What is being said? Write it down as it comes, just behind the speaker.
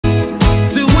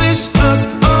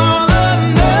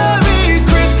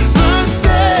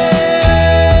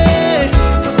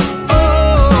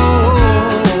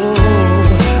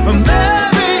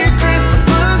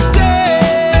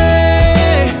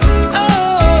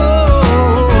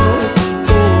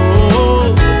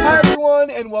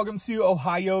welcome to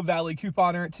Ohio Valley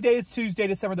Couponer. Today is Tuesday,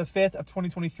 December the 5th of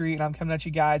 2023, and I'm coming at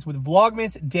you guys with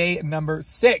Vlogmas day number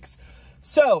 6.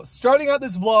 So, starting out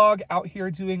this vlog, out here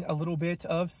doing a little bit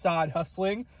of side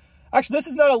hustling. Actually, this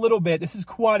is not a little bit, this is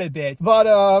quite a bit,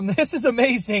 but this is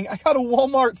amazing. I got a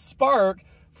Walmart Spark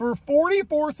for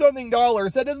 $44-something.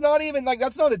 That is not even,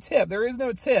 that's not a tip. There is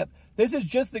no tip. This is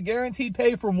just the guaranteed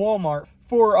pay from Walmart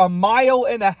for a mile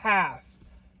and a half.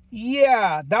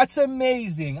 Yeah, that's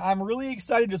amazing. I'm really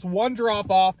excited. Just one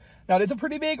drop off. Now, it's a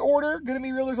pretty big order. Gonna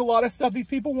be real, there's a lot of stuff these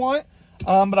people want.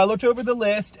 But I looked over the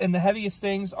list, and the heaviest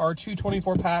things are 2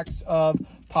 24 packs of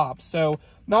pops. So,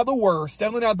 not the worst.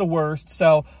 Definitely not the worst.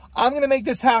 So, I'm gonna make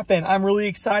this happen. I'm really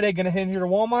excited. Gonna head in here to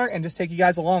Walmart and just take you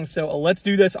guys along. So, let's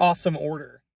do this awesome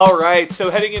order. All right,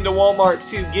 so heading into Walmart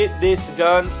to get this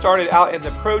done. Started out in the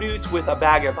produce with a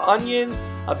bag of onions,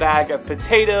 a bag of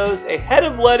potatoes, a head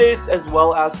of lettuce, as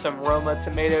well as some Roma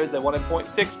tomatoes. They wanted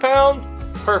 0.6 pounds.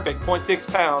 Perfect, 0.6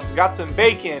 pounds. Got some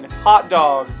bacon, hot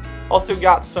dogs. Also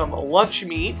got some lunch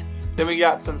meat. Then we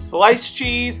got some sliced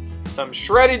cheese, some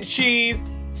shredded cheese,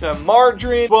 some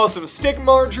margarine, as well as some stick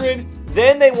margarine.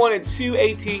 Then they wanted 2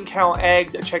 18-count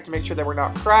eggs. I checked to make sure they were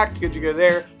not cracked. Good to go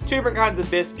there. 2 different kinds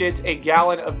of biscuits, a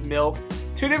gallon of milk,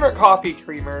 2 different coffee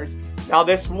creamers. Now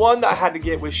this one that I had to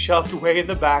get was shoved way in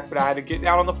the back, but I had to get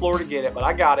down on the floor to get it, but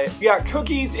I got it. We got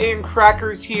cookies and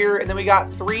crackers here, and then we got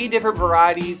 3 different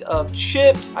varieties of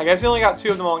chips. I guess we only got 2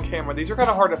 of them on camera. These are kind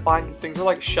of hard to find because things are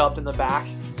like shoved in the back.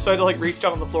 So I had to like reach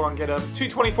down on the floor and get them. 2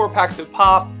 24 packs of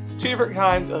pop. 2 different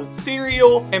kinds of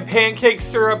cereal and pancake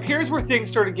syrup. Here's where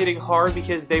things started getting hard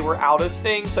because they were out of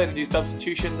things, so I had to do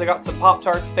substitutions. I got some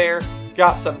Pop-Tarts there,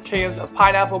 got some cans of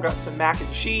pineapple, got some mac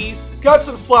and cheese, got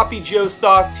some Sloppy Joe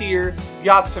sauce here,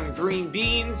 got some green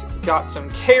beans, got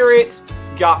some carrots,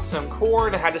 got some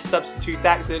corn. I had to substitute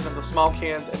that because I didn't have the small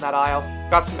cans in that aisle.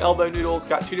 Got some elbow noodles,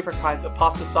 got 2 different kinds of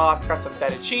pasta sauce, got some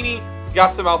fettuccine,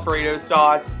 got some Alfredo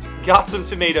sauce, got some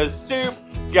tomato soup,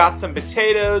 got some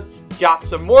potatoes, got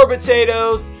some more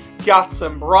potatoes, got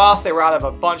some broth. They were out of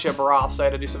a bunch of broth, so I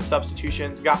had to do some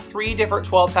substitutions. Got 3 different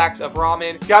 12 packs of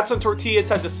ramen. Got some tortillas,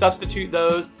 had to substitute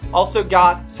those. Also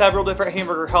got several different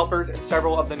hamburger helpers and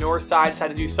several of the north sides. Had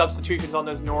to do substitutions on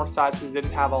those north sides because we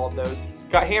didn't have all of those.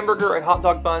 Got hamburger and hot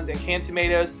dog buns and canned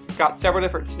tomatoes. Got several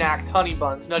different snacks, honey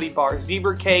buns, nutty bars,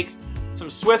 zebra cakes,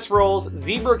 some Swiss rolls,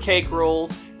 zebra cake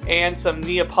rolls, and some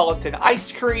Neapolitan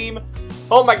ice cream.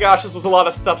 Oh my gosh, this was a lot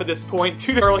of stuff at this point.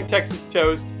 2 garlic Texas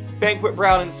toasts, banquet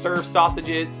brown and served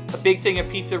sausages, a big thing of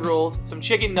pizza rolls, some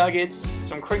chicken nuggets,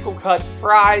 some crinkle cut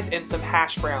fries, and some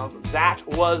hash browns. That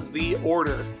was the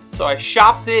order. So I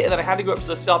shopped it, and then I had to go up to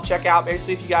the self-checkout.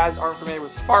 Basically, if you guys aren't familiar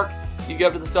with Spark, you go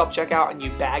up to the self-checkout and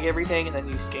you bag everything, and then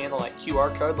you scan the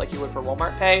QR code like you would for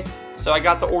Walmart Pay. So I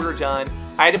got the order done.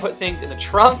 I had to put things in the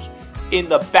trunk, in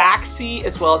the back seat,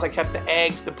 as well as I kept the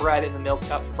eggs, the bread, and the milk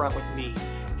up front with me.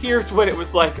 Here's what it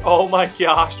was like. Oh my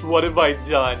gosh, what have I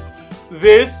done?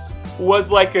 This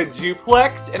was like a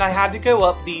duplex, and I had to go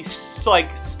up these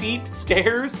like steep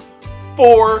stairs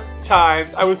 4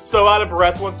 times. I was so out of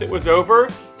breath once it was over.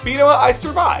 But you know what? I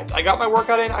survived. I got my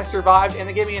workout in, I survived, and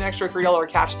they gave me an extra $3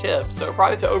 cash tip. So it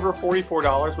brought it to over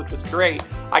 $44, which was great.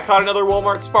 I caught another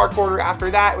Walmart Spark order after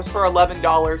that. It was for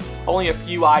 $11, only a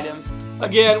few items.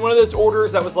 Again, one of those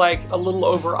orders that was like a little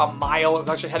over a mile. I was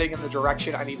actually heading in the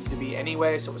direction I needed to be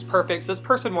anyway, so it was perfect. So this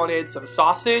person wanted some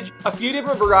sausage, a few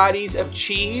different varieties of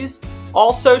cheese.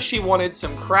 Also, she wanted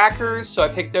some crackers, so I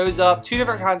picked those up. 2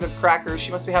 different kinds of crackers. She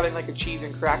must be having like a cheese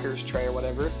and crackers tray or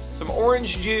whatever. Some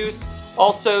orange juice.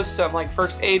 Also, some like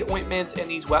first aid ointments and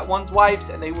these Wet Ones wipes,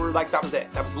 and they were like, that was it.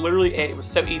 That was literally it. It was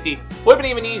so easy. Would have been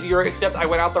even easier, except I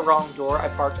went out the wrong door. I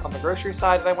parked on the grocery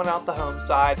side, and I went out the home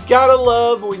side. Gotta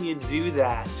love when you do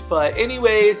that. But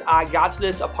anyways, I got to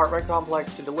this apartment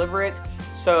complex to deliver it.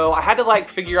 So I had to like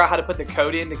figure out how to put the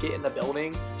code in to get in the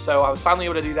building. So I was finally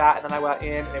able to do that, and then I went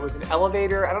in, and it was an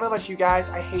elevator. I don't know about you guys,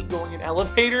 I hate going in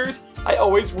elevators. I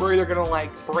always worry they're gonna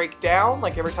like break down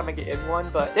like every time I get in one,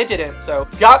 but they didn't. So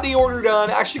got the order done.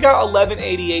 Actually got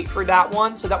 $11.88 for that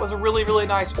one, so that was a really, really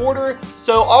nice order.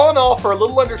 So all in all, for a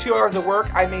little under 2 hours of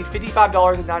work, I made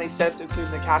 $55.90,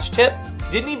 including the cash tip.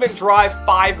 Didn't even drive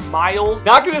 5 miles.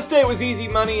 Not gonna say it was easy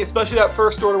money, especially that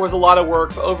first order was a lot of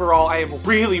work, but overall, I am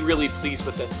really, really pleased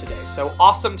with this today. So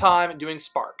awesome time doing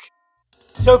Spark.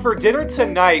 So for dinner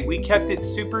tonight, we kept it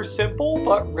super simple,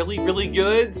 but really, really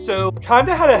good. So kind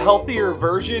of had a healthier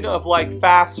version of like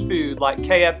fast food, like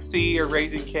KFC or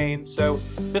Raising Cane's. So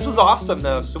this was awesome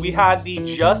though. So we had the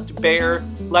Just Bare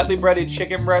lightly breaded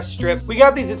chicken breast strip. We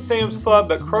got these at Sam's Club,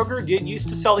 but Kroger did used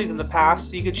to sell these in the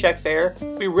past, so you can check there.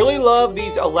 We really love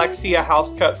these Alexia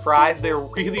house cut fries. They're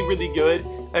really, really good.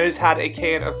 I just had a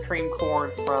can of cream corn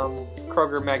from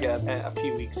Kroger Mega a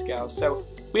few weeks ago. So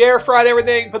we air fried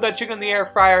everything, put that chicken in the air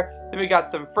fryer. Then we got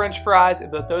some French fries and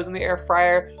put those in the air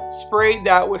fryer. Sprayed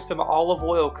that with some olive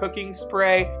oil cooking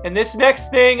spray. And this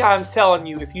next thing, I'm telling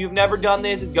you, if you've never done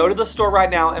this, go to the store right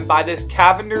now and buy this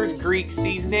Cavender's Greek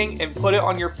seasoning and put it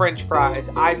on your French fries.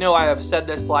 I know I have said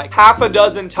this like half a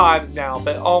dozen times now,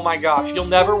 but oh my gosh, you'll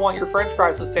never want your French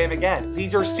fries the same again.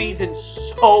 These are seasoned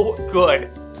so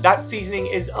good. That seasoning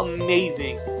is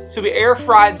amazing. So we air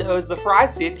fried those. The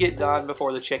fries did get done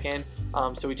before the chicken.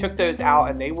 So we took those out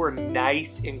and they were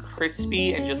nice and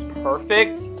crispy and just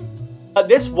perfect.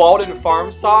 This Walden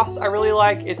Farms sauce I really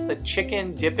like. It's the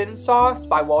chicken dippin' sauce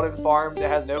by Walden Farms. It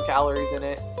has no calories in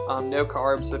it, no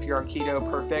carbs, so if you're on keto,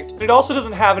 perfect. But it also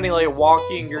doesn't have any like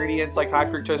wonky ingredients like high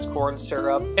fructose corn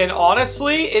syrup. And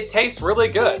honestly, it tastes really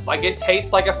good. Like it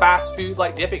tastes like a fast food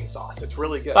like dipping sauce. It's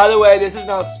really good. By the way, this is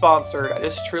not sponsored. I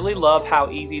just truly love how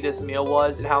easy this meal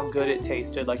was and how good it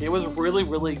tasted. Like it was really,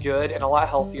 really good and a lot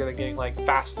healthier than getting like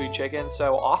fast food chicken.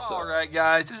 So awesome. All right,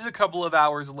 guys, this is a couple of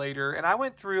hours later and I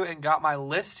went through and got my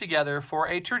list together for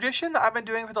a tradition that I've been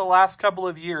doing for the last couple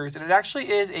of years, and it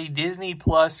actually is a Disney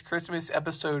Plus Christmas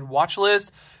episode watch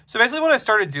list. So basically what I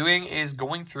started doing is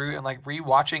going through and like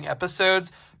rewatching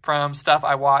episodes from stuff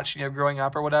I watched, you know, growing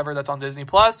up or whatever that's on Disney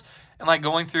Plus, and like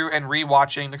going through and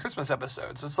rewatching the Christmas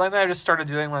episodes. So it's something that I just started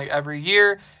doing like every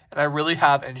year, and I really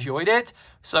have enjoyed it.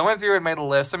 So I went through and made a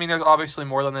list. I mean, there's obviously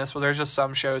more than this, but there's just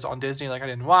some shows on Disney like I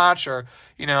didn't watch, or,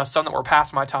 you know, some that were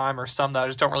past my time, or some that I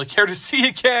just don't really care to see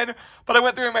again. But I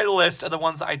went through and made a list of the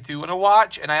ones that I do want to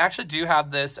watch, and I actually do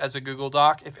have this as a Google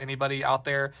Doc. If anybody out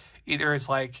there either is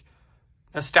like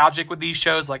nostalgic with these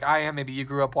shows like I am, maybe you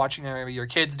grew up watching them, maybe your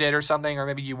kids did or something, or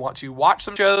maybe you want to watch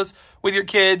some shows with your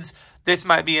kids, this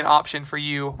might be an option for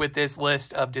you with this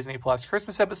list of Disney Plus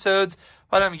Christmas episodes.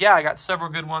 But yeah, I got several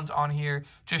good ones on here,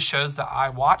 just shows that I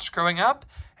watched growing up,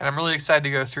 and I'm really excited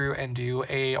to go through and do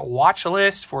a watch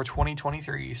list for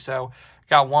 2023. So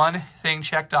got one thing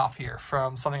checked off here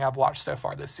from something I've watched so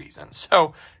far this season.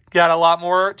 So got a lot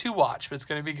more to watch, but it's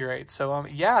going to be great. So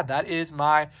yeah, that is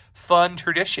my fun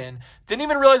tradition. Didn't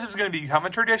even realize it was going to become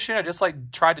a tradition. I just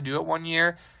like tried to do it one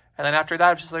year, and then after that,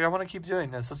 I was just like, I want to keep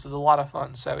doing this. This is a lot of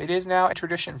fun. So it is now a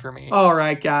tradition for me. All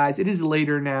right, guys, it is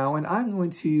later now, and I'm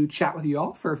going to chat with you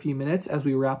all for a few minutes as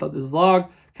we wrap up this vlog,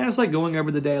 kind of just like going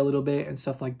over the day a little bit and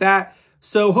stuff like that.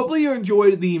 So hopefully you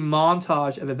enjoyed the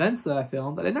montage of events that I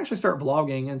filmed. I didn't actually start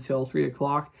vlogging until 3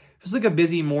 o'clock. Just like a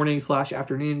busy morning /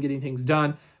 afternoon getting things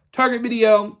done. Target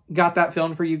video, got that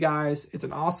filmed for you guys. It's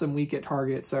an awesome week at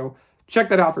Target, so check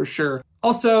that out for sure.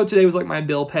 Also, today was like my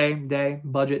bill pay day,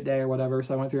 budget day or whatever,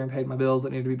 so I went through and paid my bills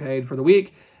that needed to be paid for the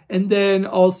week. And then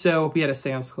also, we had a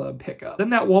Sam's Club pickup. Then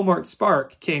that Walmart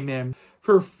Spark came in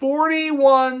for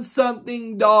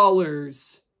 $41-something.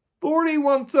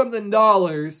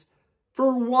 $41-something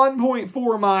for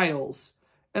 1.4 miles.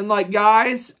 And like,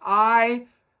 guys, I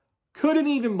couldn't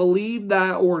even believe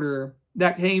that order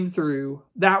that came through.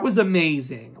 That was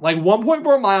amazing. Like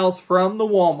 1.4 miles from the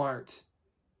Walmart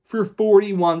for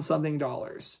 $41-something.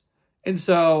 And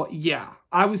so, yeah,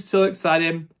 I was so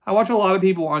excited. I watch a lot of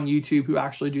people on YouTube who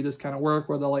actually do this kind of work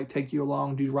where they'll like take you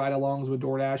along, do ride-alongs with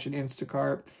DoorDash and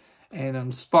Instacart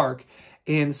and Spark.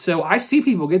 And so I see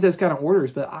people get those kind of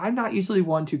orders, but I'm not usually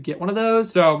one to get one of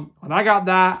those. So when I got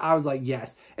that, I was like,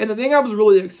 yes. And the thing I was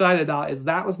really excited about is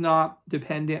that was not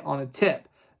dependent on a tip.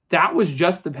 That was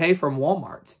just the pay from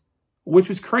Walmart, which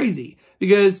was crazy,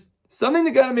 because something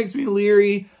that kind of makes me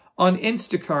leery on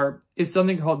Instacart is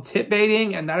something called tip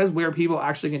baiting, and that is where people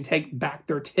actually can take back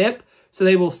their tip. So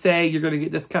they will say you're going to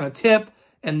get this kind of tip,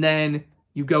 and then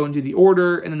you go and do the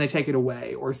order, and then they take it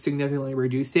away or significantly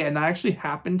reduce it. And that actually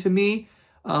happened to me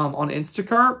on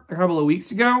Instacart a couple of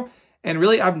weeks ago. And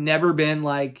really, I've never been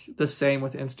like the same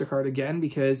with Instacart again,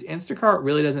 because Instacart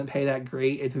really doesn't pay that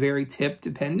great. It's very tip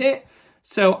dependent.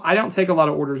 So I don't take a lot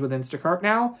of orders with Instacart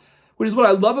now, which is what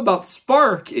I love about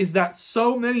Spark, is that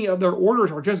so many of their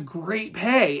orders are just great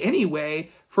pay anyway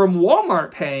from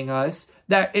Walmart paying us,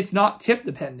 that it's not tip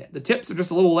dependent. The tips are just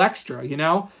a little extra, you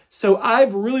know? So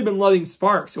I've really been loving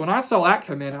Spark. So when I saw that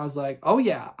come in, I was like, oh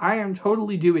yeah, I am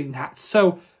totally doing that.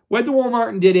 So went to Walmart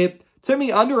and did it. Took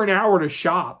me under an hour to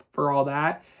shop for all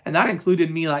that. And that included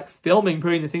me like filming,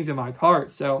 putting the things in my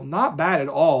cart. So not bad at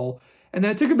all. And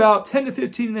then it took about 10 to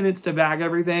 15 minutes to bag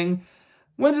everything.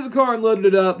 Went to the car and loaded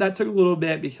it up. That took a little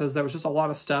bit because there was just a lot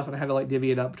of stuff and I had to like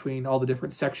divvy it up between all the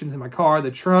different sections in my car,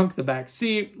 the trunk, the back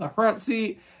seat, the front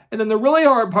seat. And then the really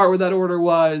hard part with that order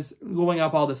was going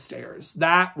up all the stairs.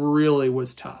 That really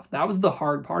was tough. That was the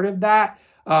hard part of that.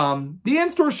 The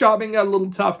in-store shopping got a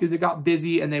little tough because it got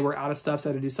busy and they were out of stuff, so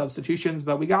I had to do substitutions,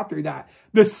 but we got through that.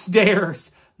 The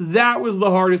stairs, that was the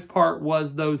hardest part,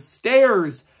 was those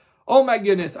stairs. Oh my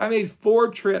goodness, I made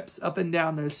 4 trips up and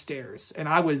down those stairs, and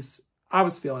I was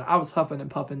feeling it. I was huffing and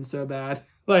puffing so bad.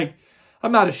 Like,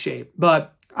 I'm out of shape,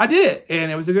 but I did it,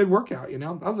 and it was a good workout, you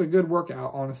know? That was a good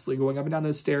workout, honestly, going up and down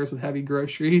those stairs with heavy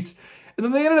groceries. And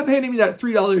then they ended up paying me that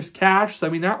 $3 cash, so I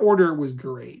mean, that order was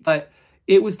great. But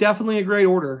it was definitely a great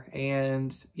order,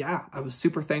 and yeah, I was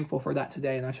super thankful for that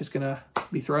today, and that's just going to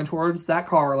be thrown towards that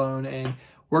car loan and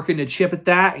working to chip at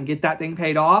that and get that thing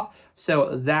paid off.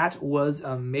 So that was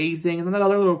amazing. And then that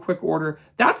other little quick order,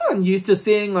 that's what I'm used to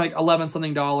seeing, like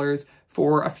 $11-something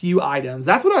for a few items.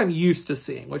 That's what I'm used to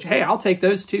seeing, which, hey, I'll take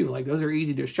those too. Like, those are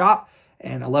easy to shop,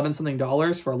 and $11-something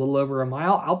for a little over a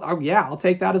mile. I'll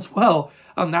take that as well.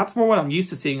 That's more what I'm used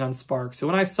to seeing on Spark. So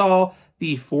when I saw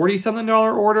the $40-something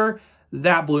order,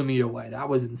 that blew me away. That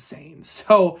was insane.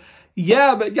 So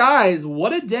yeah, but guys,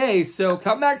 what a day. So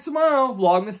come back tomorrow,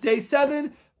 Vlogmas Day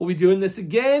 7. We'll be doing this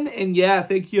again. And yeah,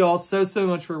 thank you all so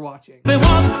much for watching.